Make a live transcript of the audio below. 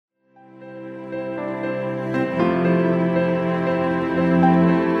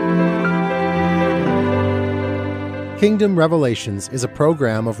Kingdom Revelations is a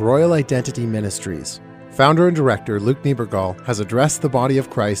program of Royal Identity Ministries. Founder and director Luke Niebergall has addressed the body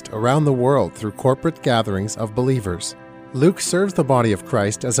of Christ around the world through corporate gatherings of believers. Luke serves the body of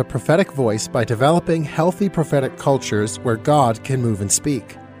Christ as a prophetic voice by developing healthy prophetic cultures where God can move and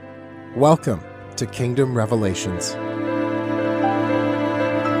speak. Welcome to Kingdom Revelations.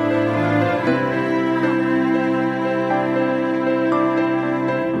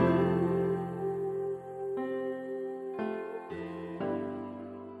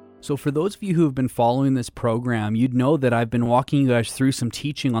 So for those of you who have been following this program, you'd know that I've been walking you guys through some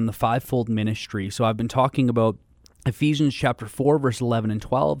teaching on the fivefold ministry. So I've been talking about Ephesians chapter 4, verse 11 and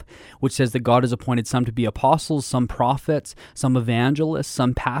 12, which says that God has appointed some to be apostles, some prophets, some evangelists,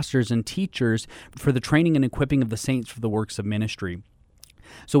 some pastors and teachers for the training and equipping of the saints for the works of ministry.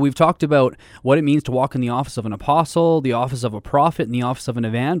 So we've talked about what it means to walk in the office of an apostle, the office of a prophet, and the office of an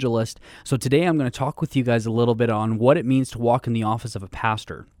evangelist. So today I'm going to talk with you guys a little bit on what it means to walk in the office of a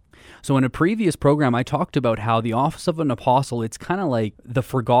pastor. So in a previous program, I talked about how the office of an apostle, it's kind of like the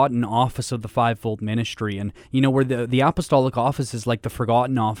forgotten office of the fivefold ministry. And, you know, where the apostolic office is like the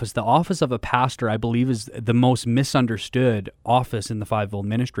forgotten office, the office of a pastor, I believe, is the most misunderstood office in the fivefold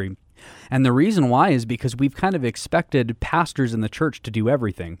ministry. And the reason why is because we've kind of expected pastors in the church to do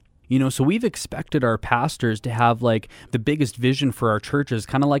everything. You know, so we've expected our pastors to have like the biggest vision for our churches,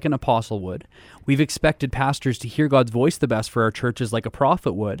 kind of like an apostle would. We've expected pastors to hear God's voice the best for our churches like a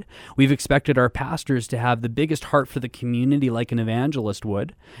prophet would. We've expected our pastors to have the biggest heart for the community like an evangelist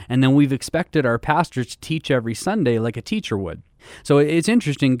would. And then we've expected our pastors to teach every Sunday like a teacher would. So it's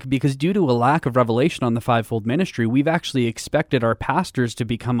interesting because due to a lack of revelation on the fivefold ministry, we've actually expected our pastors to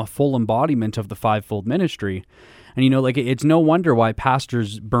become a full embodiment of the fivefold ministry. And, you know, like, it's no wonder why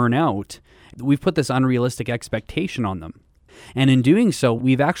pastors burn out. We've put this unrealistic expectation on them. And in doing so,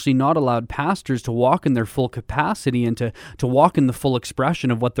 we've actually not allowed pastors to walk in their full capacity and to walk in the full expression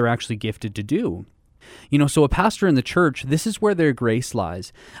of what they're actually gifted to do. You know, so a pastor in the church, this is where their grace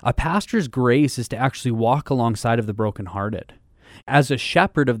lies. A pastor's grace is to actually walk alongside of the brokenhearted. As a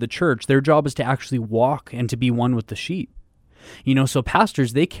shepherd of the church, their job is to actually walk and to be one with the sheep. You know, so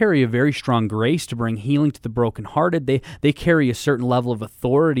pastors, they carry a very strong grace to bring healing to the brokenhearted. They carry a certain level of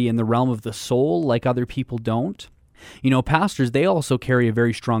authority in the realm of the soul like other people don't. You know, pastors, they also carry a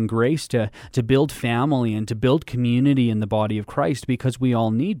very strong grace to build family and to build community in the body of Christ because we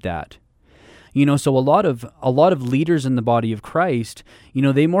all need that. You know, so a lot of leaders in the body of Christ, you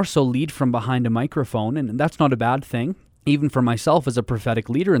know, they more so lead from behind a microphone, and that's not a bad thing. Even for myself as a prophetic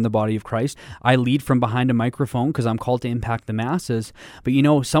leader in the body of Christ, I lead from behind a microphone because I'm called to impact the masses. But you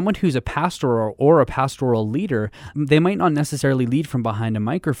know, someone who's a pastor or a pastoral leader, they might not necessarily lead from behind a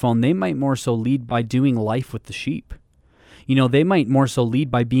microphone. They might more so lead by doing life with the sheep. You know, they might more so lead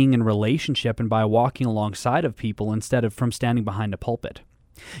by being in relationship and by walking alongside of people instead of from standing behind a pulpit.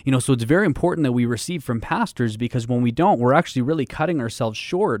 You know, so it's very important that we receive from pastors because when we don't, we're actually really cutting ourselves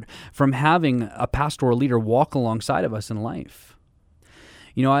short from having a pastoral leader walk alongside of us in life.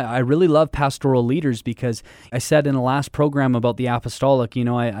 You know, I really love pastoral leaders because I said in the last program about the apostolic, you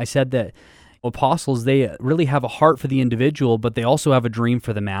know, I said that apostles, they really have a heart for the individual, but they also have a dream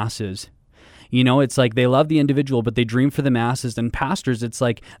for the masses. You know, it's like they love the individual, but they dream for the masses. And pastors, it's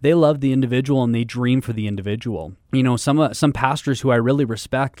like they love the individual and they dream for the individual. You know, some pastors who I really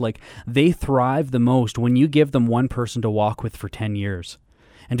respect, like they thrive the most when you give them one person to walk with for 10 years.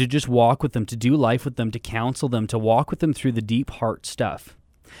 And to just walk with them, to do life with them, to counsel them, to walk with them through the deep heart stuff.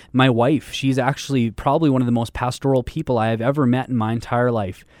 My wife, she's actually probably one of the most pastoral people I have ever met in my entire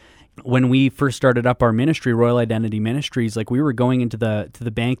life. When we first started up our ministry, Royal Identity Ministries, like we were going into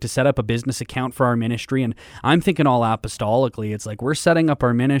the bank to set up a business account for our ministry, and I'm thinking all apostolically. It's like we're setting up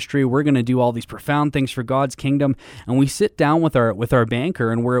our ministry, we're going to do all these profound things for God's kingdom, and we sit down with our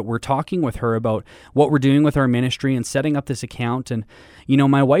banker, and we're talking with her about what we're doing with our ministry and setting up this account, and you know,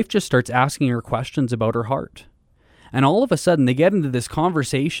 my wife just starts asking her questions about her heart. And all of a sudden, they get into this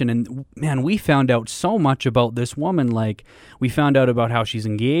conversation, and man, we found out so much about this woman. Like, we found out about how she's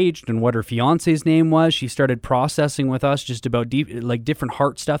engaged and what her fiance's name was. She started processing with us just about different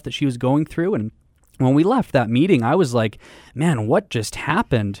heart stuff that she was going through. And when we left that meeting, I was like, man, what just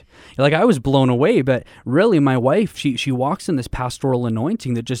happened? Like, I was blown away. But really, my wife, she walks in this pastoral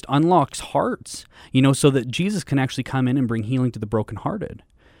anointing that just unlocks hearts, you know, so that Jesus can actually come in and bring healing to the brokenhearted.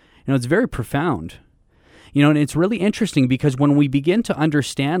 You know, it's very profound. You know, and it's really interesting because when we begin to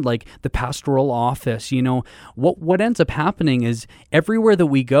understand like the pastoral office, you know, what ends up happening is everywhere that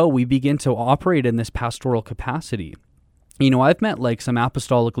we go, we begin to operate in this pastoral capacity. I've met like some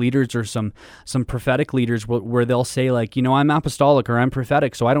apostolic leaders or some prophetic leaders where they'll say like, I'm apostolic or I'm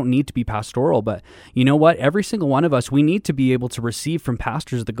prophetic, so I don't need to be pastoral. But you know what? Every single one of us, we need to be able to receive from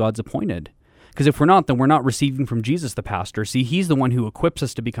pastors that God's appointed. Because if we're not, then we're not receiving from Jesus, the pastor. See, he's the one who equips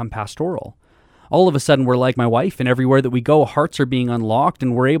us to become pastoral. All of a sudden, we're like my wife, and everywhere that we go, hearts are being unlocked,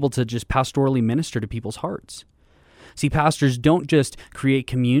 and we're able to just pastorally minister to people's hearts. See, pastors don't just create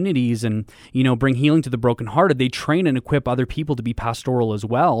communities and, bring healing to the brokenhearted. They train and equip other people to be pastoral as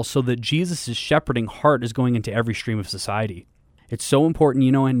well, so that Jesus' shepherding heart is going into every stream of society. It's so important,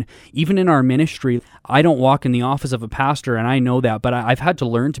 and even in our ministry, I don't walk in the office of a pastor, and I know that, but I've had to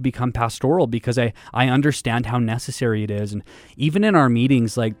learn to become pastoral because I understand how necessary it is. And even in our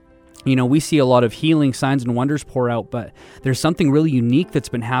meetings, like, we see a lot of healing, signs, and wonders pour out, but there's something really unique that's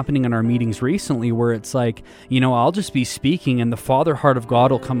been happening in our meetings recently where it's like, I'll just be speaking and the Father heart of God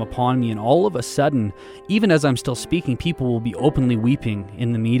will come upon me, and all of a sudden, even as I'm still speaking, people will be openly weeping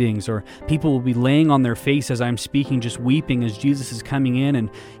in the meetings, or people will be laying on their face as I'm speaking, just weeping as Jesus is coming in and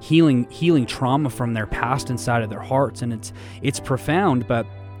healing trauma from their past inside of their hearts. And it's profound, but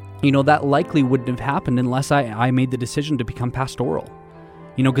that likely wouldn't have happened unless I made the decision to become pastoral.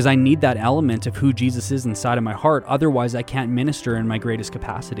 Because I need that element of who Jesus is inside of my heart. Otherwise, I can't minister in my greatest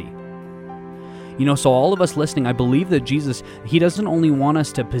capacity. So all of us listening, I believe that Jesus, he doesn't only want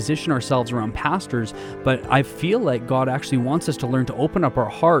us to position ourselves around pastors, but I feel like God actually wants us to learn to open up our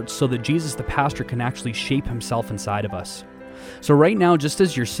hearts so that Jesus, the pastor, can actually shape himself inside of us. So right now, just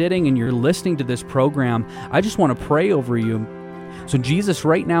as you're sitting and you're listening to this program, I just want to pray over you. So Jesus,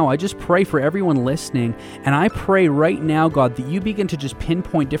 right now, I just pray for everyone listening, and I pray right now, God, that you begin to just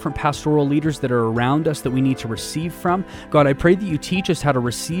pinpoint different pastoral leaders that are around us that we need to receive from. God, I pray that you teach us how to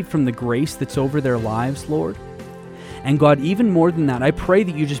receive from the grace that's over their lives, Lord. And God, even more than that, I pray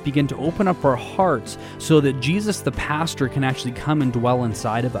that you just begin to open up our hearts so that Jesus, the pastor, can actually come and dwell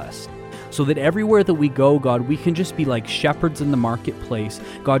inside of us. So that everywhere that we go, God, we can just be like shepherds in the marketplace.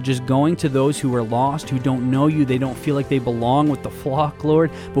 God, just going to those who are lost, who don't know you, they don't feel like they belong with the flock, Lord.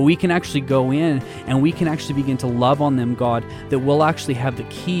 But we can actually go in and we can actually begin to love on them, God, that we'll actually have the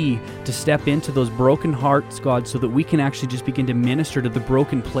key to step into those broken hearts, God, so that we can actually just begin to minister to the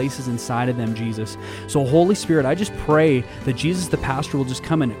broken places inside of them, Jesus. So Holy Spirit, I just pray that Jesus, the pastor, will just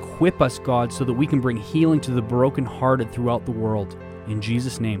come and equip us, God, so that we can bring healing to the brokenhearted throughout the world. In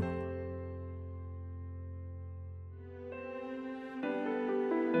Jesus' name.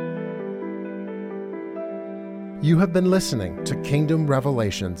 You have been listening to Kingdom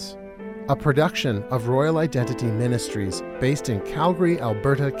Revelations, a production of Royal Identity Ministries based in Calgary,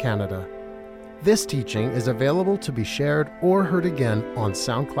 Alberta, Canada. This teaching is available to be shared or heard again on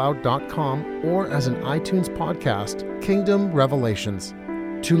SoundCloud.com or as an iTunes podcast, Kingdom Revelations.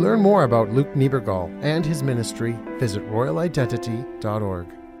 To learn more about Luke Niebergall and his ministry, visit royalidentity.org.